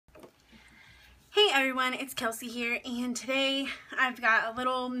Hey everyone, it's Kelsey here, and today I've got a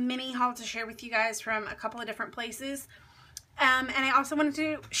little mini haul to share with you guys from a couple of different places. And I also wanted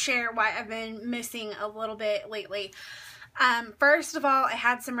to share why I've been missing a little bit lately. First of all, I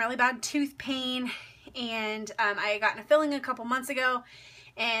had some really bad tooth pain, and I had gotten a filling a couple months ago,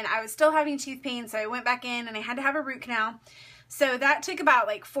 and I was still having tooth pain, so I went back in and I had to have a root canal. So that took about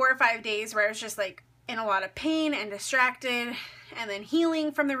like 4 or 5 days where I was just like in a lot of pain and distracted, and then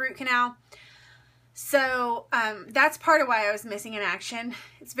healing from the root canal. So that's part of why I was missing in action.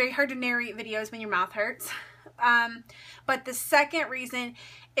 It's very hard to narrate videos when your mouth hurts. But the second reason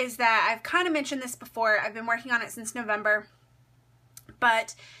is that I've kind of mentioned this before. I've been working on it since November.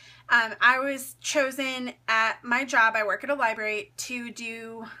 But I was chosen at my job, I work at a library, to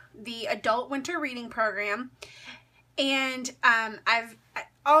do the adult winter reading program. And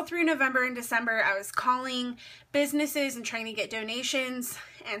all through November and December, I was calling businesses and trying to get donations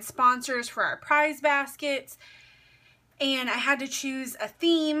and sponsors for our prize baskets. And I had to choose a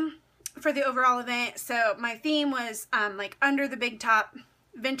theme for the overall event. So my theme was like Under the Big Top,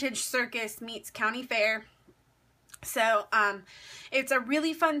 Vintage Circus meets County Fair. So it's a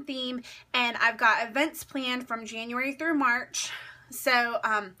really fun theme, and I've got events planned from January through March. So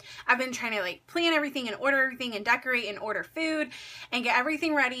I've been trying to like plan everything and order everything and decorate and order food and get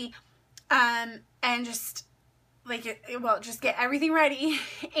everything ready, and just like just get everything ready.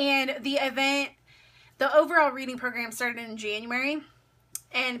 And the overall reading program started in January,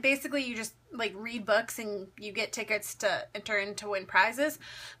 and basically you just like read books and you get tickets to enter in to win prizes.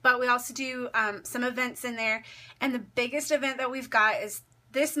 But we also do some events in there, and the biggest event that we've got is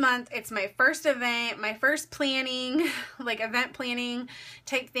this month. It's my first event, my first planning, like event planning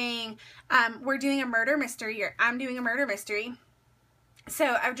type thing. We're doing a murder mystery, or I'm doing a murder mystery.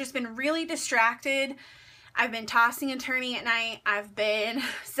 So I've just been really distracted. I've been tossing and turning at night. I've been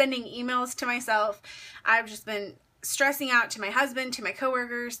sending emails to myself. I've just been stressing out to my husband, to my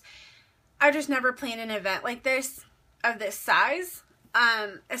coworkers. I've just never planned an event like this, of this size,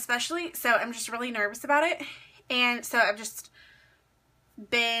 especially. So I'm just really nervous about it. And so I've just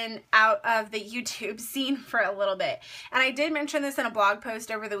been out of the YouTube scene for a little bit. And I did mention this in a blog post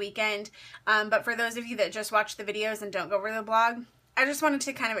over the weekend, but for those of you that just watch the videos and don't go over the blog, I just wanted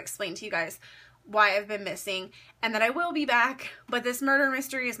to kind of explain to you guys why I've been missing, and that I will be back, but this murder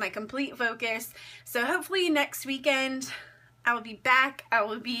mystery is my complete focus. So hopefully next weekend I will be back. I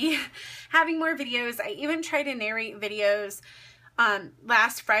will be having more videos. I even tried to narrate videos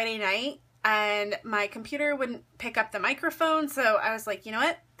last Friday night, and my computer wouldn't pick up the microphone. So I was like, you know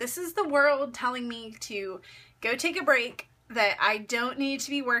what? This is the world telling me to go take a break, that I don't need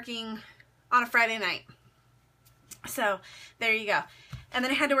to be working on a Friday night. So there you go. And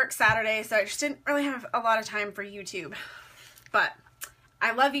then I had to work Saturday, so I just didn't really have a lot of time for YouTube. But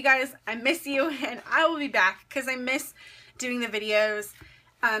I love you guys. I miss you, and I will be back because I miss doing the videos.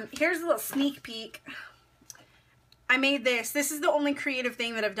 Here's a little sneak peek. I made this. This is the only creative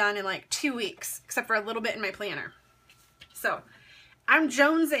thing that I've done in like 2 weeks, except for a little bit in my planner. So I'm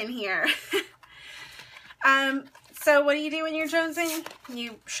jonesing here. So what do you do when you're jonesing?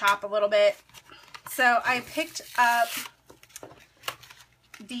 You shop a little bit. So I picked up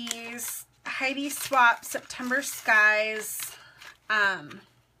these Heidi Swapp September Skies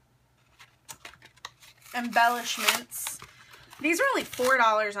embellishments. These were only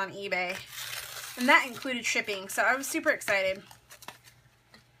 $4 on eBay, and that included shipping, so I was super excited.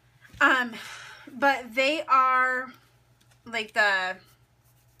 But they are like the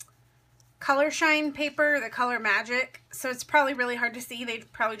Color Shine paper, the Color Magic, so it's probably really hard to see.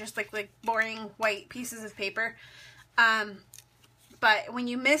 They'd probably just look like boring white pieces of paper. But when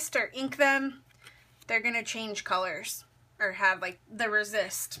you mist or ink them, they're going to change colors, or have like the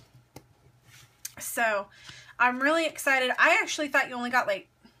resist. So I'm really excited. I actually thought you only got like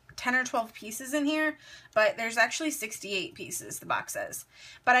 10 or 12 pieces in here, but there's actually 68 pieces, the box says.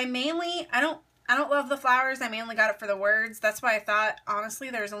 But I don't love the flowers. I mainly got it for the words. That's why I thought, honestly,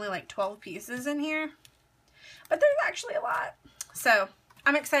 there's only like 12 pieces in here. But there's actually a lot. So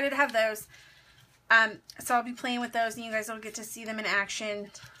I'm excited to have those. So I'll be playing with those, and you guys will get to see them in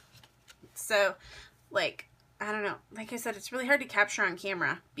action. So, like, I don't know. Like I said, it's really hard to capture on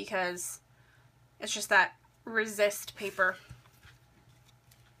camera because it's just that resist paper.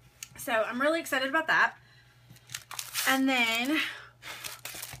 So I'm really excited about that. And then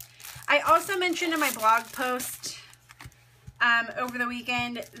I also mentioned in my blog post over the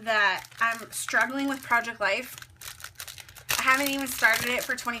weekend that I'm struggling with Project Life. I haven't even started it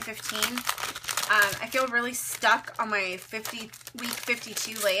for 2015. I feel really stuck on my week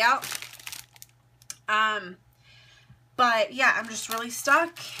 52 layout. But yeah, I'm just really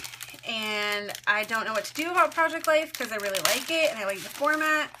stuck, and I don't know what to do about Project Life because I really like it and I like the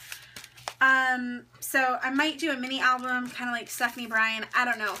format. So I might do a mini album, kind of like Stephanie Bryan. I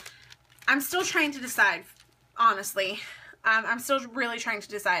don't know. I'm still trying to decide, honestly. I'm still really trying to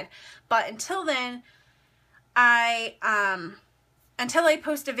decide. But until then, until I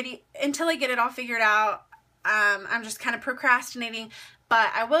post a video, until I get it all figured out, I'm just kind of procrastinating. But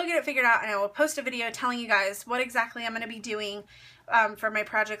I will get it figured out, and I will post a video telling you guys what exactly I'm going to be doing for my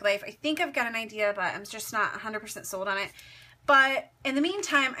Project Life. I think I've got an idea, but I'm just not 100% sold on it. But in the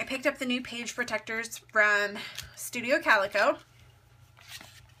meantime, I picked up the new page protectors from Studio Calico.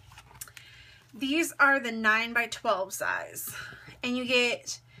 These are the 9x12 size, and you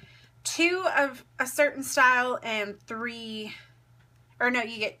get 2 of a certain style and 3, or no,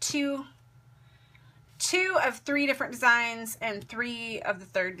 you get two of 3 different designs and 3 of the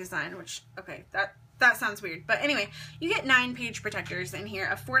 3rd design, which, okay, that sounds weird. But anyway, you get 9 page protectors in here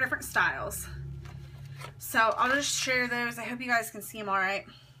of 4 different styles. So I'll just share those. I hope you guys can see them all right.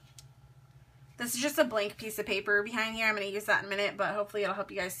 This is just a blank piece of paper behind here. I'm going to use that in a minute, but hopefully it'll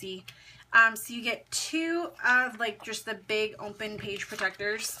help you guys see. So you get 2 of like just the big open page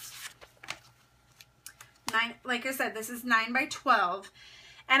protectors. Like I said, this is 9x12.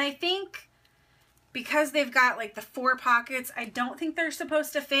 And I think because they've got like the 4 pockets, I don't think they're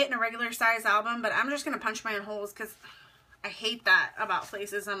supposed to fit in a regular size album, but I'm just going to punch my own holes because I hate that about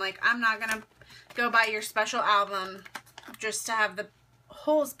places. I'm like, I'm not going to go buy your special album just to have the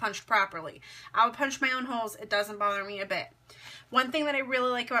holes punched properly. I'll punch my own holes. It doesn't bother me a bit. One thing that I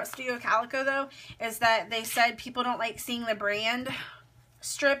really like about Studio Calico, though, is that they said people don't like seeing the brand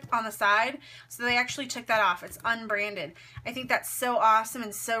strip on the side, so they actually took that off. It's unbranded. I think that's so awesome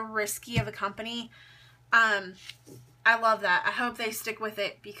and so risky of a company. I love that. I hope they stick with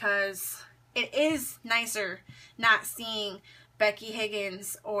it because it is nicer not seeing Becky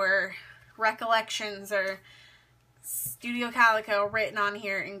Higgins or Recollections or Studio Calico written on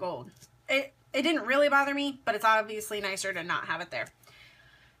here in gold. It didn't really bother me, but it's obviously nicer to not have it there.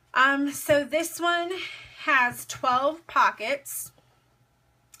 So this one has 12 pockets.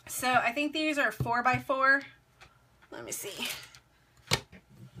 So I think these are 4x4. Let me see.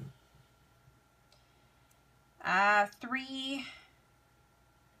 3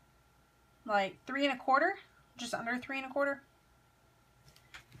 3¼ just under 3¼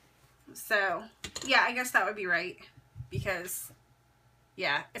 So yeah, I guess that would be right because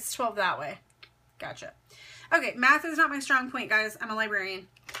yeah, it's 12 that way. Gotcha. Okay, math is not my strong point, guys. I'm a librarian.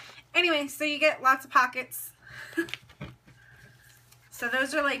 Anyway, so you get lots of pockets. So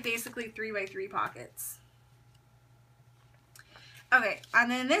those are like basically 3x3 pockets. Okay, and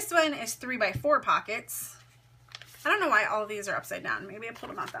then this one is 3x4 pockets. I don't know why all of these are upside down. Maybe I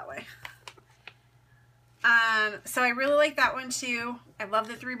pulled them out that way. So I really like that one too. I love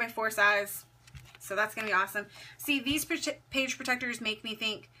the 3x4 size. So that's going to be awesome. See, these page protectors make me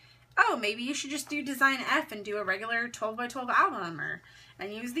think, oh, maybe you should just do Design F and do a regular 12x12 album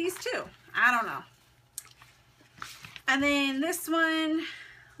and use these too. I don't know. And then this one,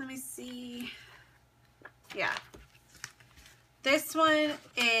 let me see. Yeah. This one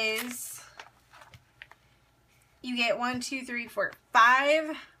is, you get 5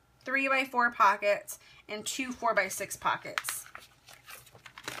 3x4 pockets and 2 4x6 pockets.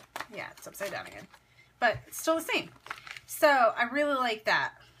 Yeah, it's upside down again. But it's still the same. So I really like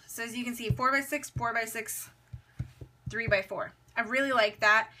that. So as you can see, 4x6, 4x6, 3x4. I really like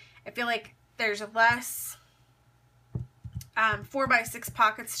that. I feel like there's less 4x6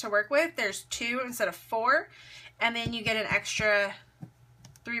 pockets to work with. There's 2 instead of 4. And then you get an extra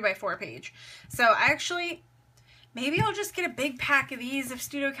 3x4 page. So I actually, maybe I'll just get a big pack of these. If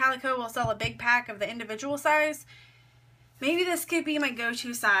Studio Calico will sell a big pack of the individual size, maybe this could be my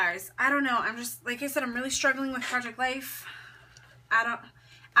go-to size. I don't know. I'm just, like I said, I'm really struggling with Project Life. I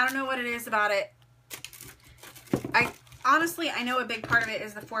don't know what it is about it. Honestly, I know a big part of it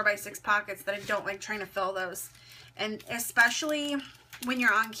is the 4x6 pockets that I don't like trying to fill those. And especially when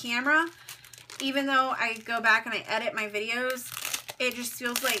you're on camera, even though I go back and I edit my videos, it just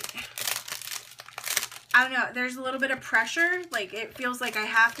feels like, I don't know, there's a little bit of pressure. Like, it feels like I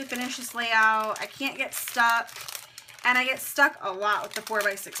have to finish this layout. I can't get stuck. And I get stuck a lot with the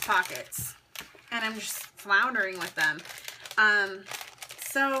 4x6 pockets. And I'm just floundering with them.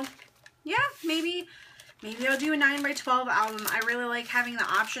 So, yeah, maybe I'll do a 9x12 album. I really like having the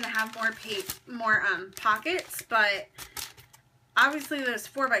option to have more pockets, but obviously those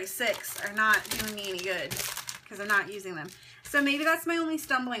 4x6 are not doing me any good because I'm not using them. So maybe that's my only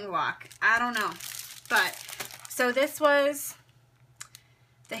stumbling block. I don't know. But, so this was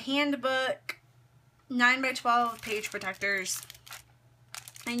the handbook 9x12 page protectors.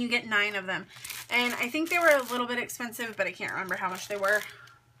 and you get 9 of them. And I think they were a little bit expensive, but I can't remember how much they were.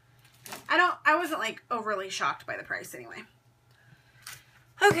 I wasn't like overly shocked by the price anyway.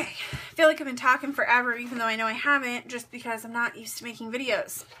 Okay, I feel like I've been talking forever, even though I know I haven't, just because I'm not used to making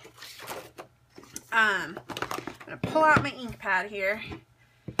videos. I'm gonna pull out my ink pad here.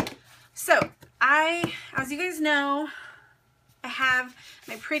 So, as you guys know, I have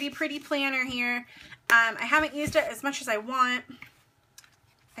my pretty planner here. I haven't used it as much as I want.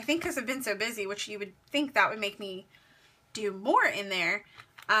 I think because I've been so busy, which you would think that would make me do more in there.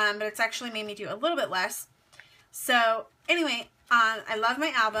 But it's actually made me do a little bit less. So, anyway, I love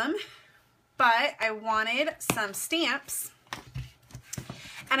my album, but I wanted some stamps.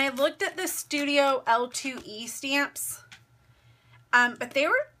 And I looked at the Studio L2E stamps, but they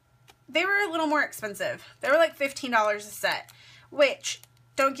were a little more expensive. They were like $15 a set, which,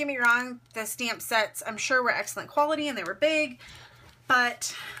 don't get me wrong, the stamp sets I'm sure were excellent quality and they were big,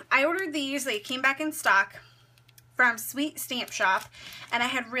 but I ordered these. They came back in stock from Sweet Stamp Shop, and I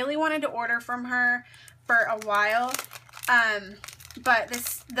had really wanted to order from her for a while, but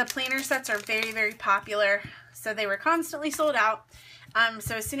the planner sets are very popular, so they were constantly sold out.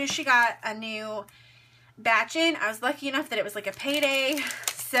 So as soon as she got a new batch in, I was lucky enough that it was like a payday.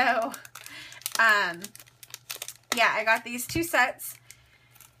 So, yeah, I got these 2 sets,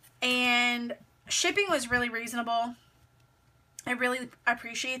 and shipping was really reasonable. I really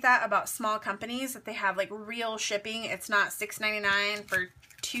appreciate that about small companies, that they have like real shipping. It's not $6.99 for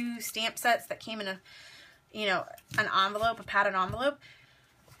 2 stamp sets that came in a, you know, an envelope, a padded envelope.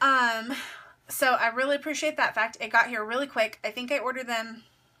 So I really appreciate that fact. It got here really quick. I think I ordered them,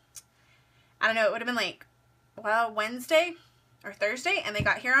 I don't know, it would have been like, well, Wednesday or Thursday, and they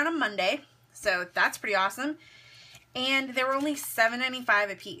got here on a Monday. So that's pretty awesome. And they were only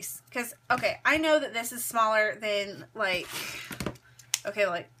 $7.95 a piece. Because, okay, I know that this is smaller than, like, okay,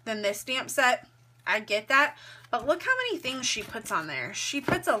 like, than this stamp set. I get that. But look how many things she puts on there. She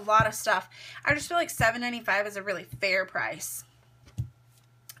puts a lot of stuff. I just feel like $7.95 is a really fair price.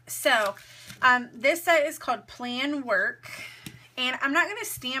 So, this set is called Plan Work. And I'm not going to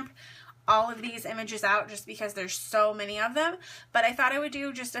stamp all of these images out just because there's so many of them, but I thought I would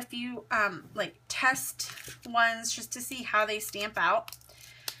do just a few like test ones just to see how they stamp out,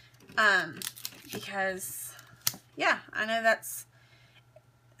 because yeah, I know that's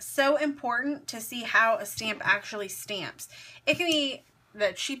so important to see how a stamp actually stamps. It can be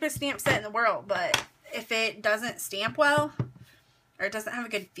the cheapest stamp set in the world, but if it doesn't stamp well or it doesn't have a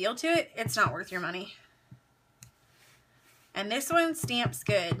good feel to it, it's not worth your money. And this one stamps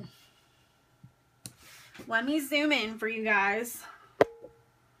good. Let me zoom in for you guys.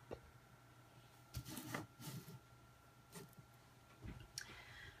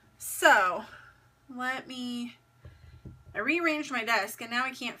 So, I rearranged my desk and now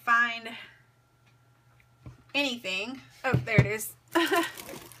I can't find anything. Oh, there it is.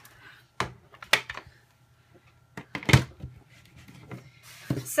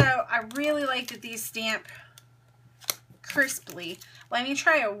 So, I really like that these stamp crisply. Let me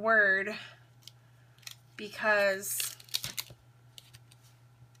try a word, because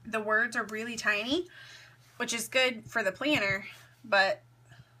the words are really tiny, which is good for the planner, but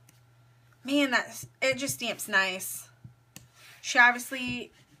man, it just stamps nice. She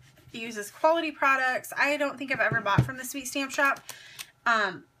obviously uses quality products. I don't think I've ever bought from the Sweet Stamp Shop,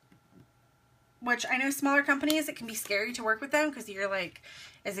 which I know smaller companies, it can be scary to work with them because you're like,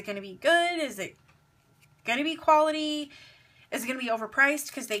 is it going to be good? Is it going to be quality? Is it going to be overpriced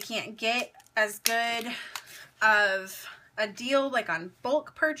because they can't get as good of a deal like on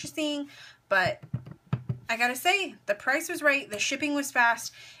bulk purchasing? But I gotta say, the price was right, the shipping was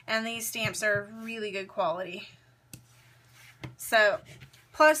fast, and these stamps are really good quality. So,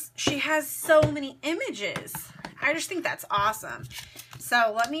 plus she has so many images. I just think that's awesome.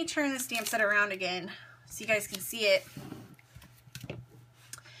 So let me turn the stamp set around again so you guys can see it.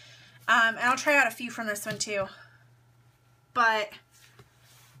 And I'll try out a few from this one too. But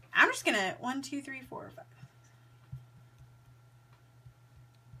I'm just gonna 1, 2, 3, 4, 5.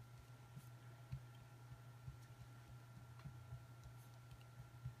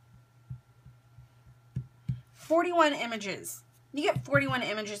 "41 images. You get 41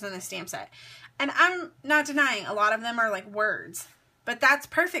 images in the stamp set. And I'm not denying a lot of them are like words. But that's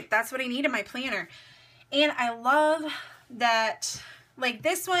perfect. That's what I need in my planner. And I love that, like,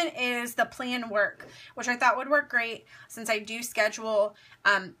 this one is the Plan Work, which I thought would work great since I do schedule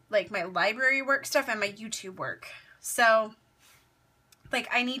like my library work stuff and my YouTube work. So, like,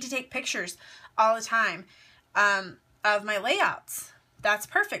 I need to take pictures all the time of my layouts. That's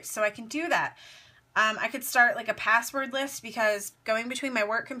perfect. So I can do that. I could start like a password list, because going between my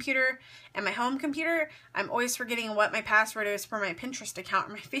work computer and my home computer, I'm always forgetting what my password is for my Pinterest account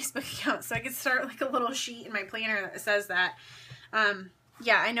or my Facebook account. So I could start like a little sheet in my planner that says that.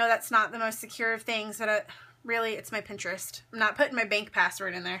 Yeah, I know that's not the most secure of things, but really it's my Pinterest. I'm not putting my bank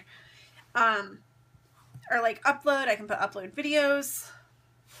password in there. Or like upload, I can put upload videos,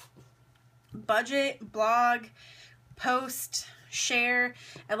 budget, blog, post, share.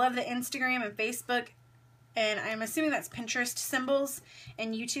 I love the Instagram and Facebook, and I'm assuming that's Pinterest symbols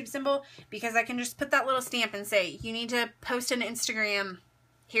and YouTube symbol, because I can just put that little stamp and say, you need to post an Instagram.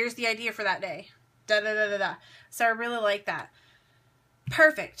 Here's the idea for that day. Da da da da da. So I really like that.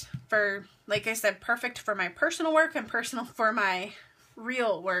 Perfect for, like I said, perfect for my personal work and personal for my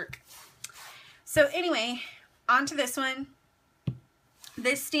real work. So anyway, on to this one.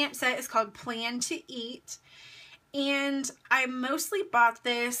 This stamp set is called Plan to Eat, and I mostly bought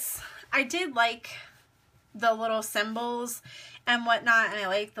this. I did like the little symbols and whatnot, and I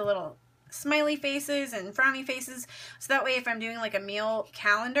like the little smiley faces and frowny faces, so that way if I'm doing like a meal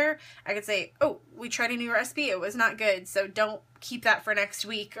calendar, I could say, oh, we tried a new recipe, it was not good, so don't keep that for next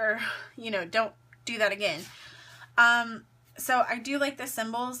week, or, you know, don't do that again. So I do like the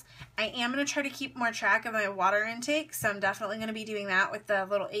symbols. I am going to try to keep more track of my water intake, so I'm definitely going to be doing that with the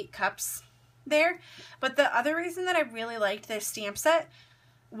little 8 cups there. But the other reason that I really liked this stamp set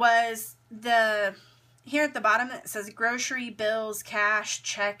was here at the bottom it says grocery, bills, cash,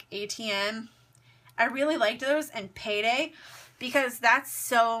 check, ATM. I really liked those, and payday, because that's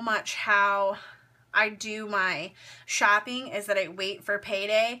so much how I do my shopping, is that I wait for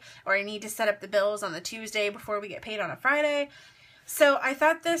payday, or I need to set up the bills on the Tuesday before we get paid on a Friday. So I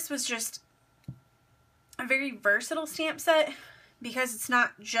thought this was just a very versatile stamp set, because it's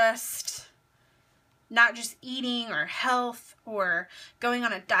not just eating or health or going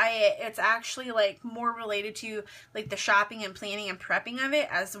on a diet. It's actually like more related to like the shopping and planning and prepping of it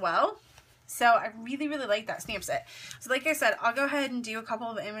as well. So I really, really like that stamp set. So like I said, I'll go ahead and do a couple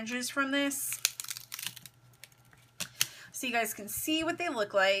of images from this, so you guys can see what they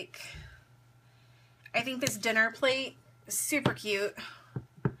look like. I think this dinner plate is super cute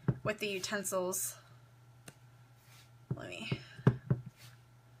with the utensils.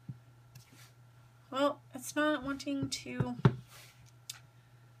 Well, it's not wanting to.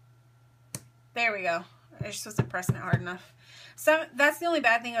 There we go. I just wasn't pressing it hard enough. So that's the only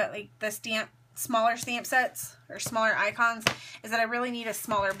bad thing about like the smaller stamp sets or smaller icons, is that I really need a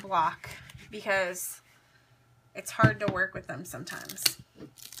smaller block, because it's hard to work with them sometimes.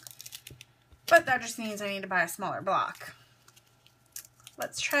 But that just means I need to buy a smaller block.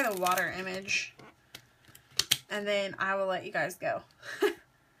 Let's try the water image, and then I will let you guys go.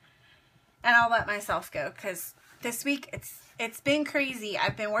 And I'll let myself go, because this week it's been crazy.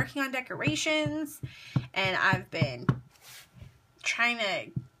 I've been working on decorations, and I've been trying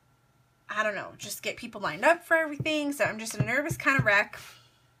to, I don't know, just get people lined up for everything. So I'm just a nervous kind of wreck.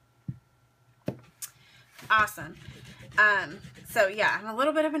 Awesome. So yeah, I'm a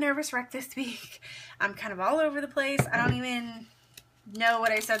little bit of a nervous wreck this week. I'm kind of all over the place. I don't even know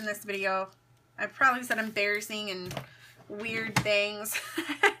what I said in this video. I probably said embarrassing and weird things.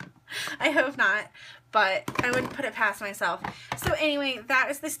 I hope not, but I wouldn't put it past myself. So anyway, that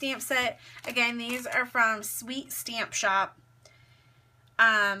is the stamp set. Again, these are from Sweet Stamp Shop.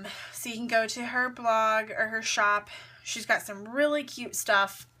 So you can go to her blog or her shop. She's got some really cute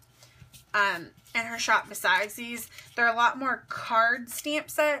stuff in her shop besides these. There are a lot more card stamp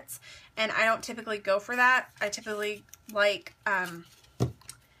sets, and I don't typically go for that. I typically like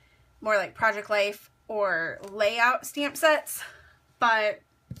more like Project Life or layout stamp sets, but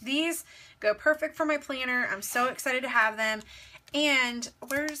these go perfect for my planner. I'm so excited to have them. And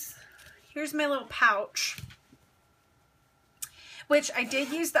here's my little pouch, which I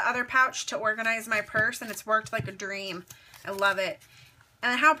did use the other pouch to organize my purse, and it's worked like a dream. I love it.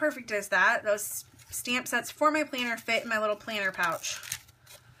 And how perfect is that? Those stamp sets for my planner fit in my little planner pouch.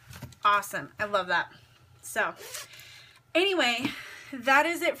 Awesome. I love that. So anyway, that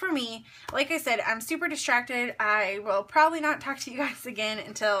is it for me. Like I said, I'm super distracted. I will probably not talk to you guys again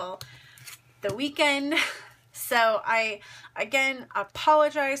until the weekend. So I, again,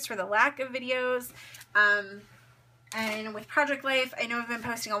 apologize for the lack of videos. And with Project Life, I know I've been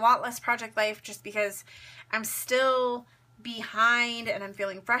posting a lot less Project Life just because I'm still behind and I'm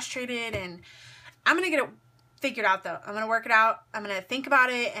feeling frustrated, and I'm going to get it figured out though. I'm going to work it out. I'm going to think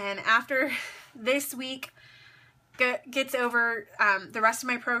about it, and after this week gets over, the rest of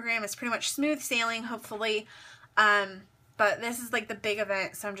my program is pretty much smooth sailing, hopefully. But this is like the big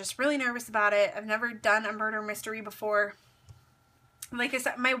event, so I'm just really nervous about it. I've never done a murder mystery before, Like I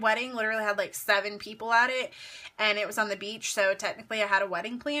said, my wedding literally had like 7 people at it, and it was on the beach, so technically I had a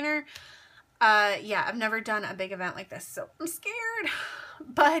wedding planner. Yeah, I've never done a big event like this, so I'm scared.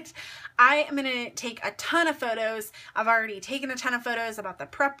 But I am going to take a ton of photos. I've already taken a ton of photos about the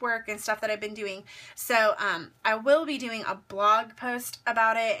prep work and stuff that I've been doing. So I will be doing a blog post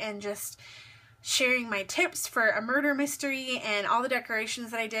about it and just sharing my tips for a murder mystery and all the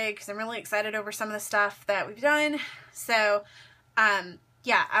decorations that I did, because I'm really excited over some of the stuff that we've done. So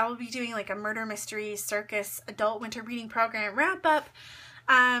yeah, I will be doing like a murder mystery circus adult winter reading program wrap up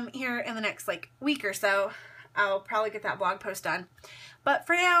here in the next like week or so. I'll probably get that blog post done. But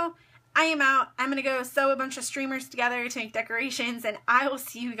for now, I am out. I'm going to go sew a bunch of streamers together to make decorations, and I will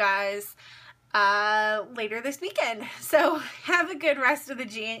see you guys later this weekend. So have a good rest of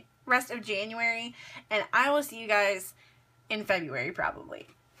January, and I will see you guys in February probably.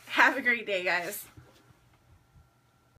 Have a great day, guys.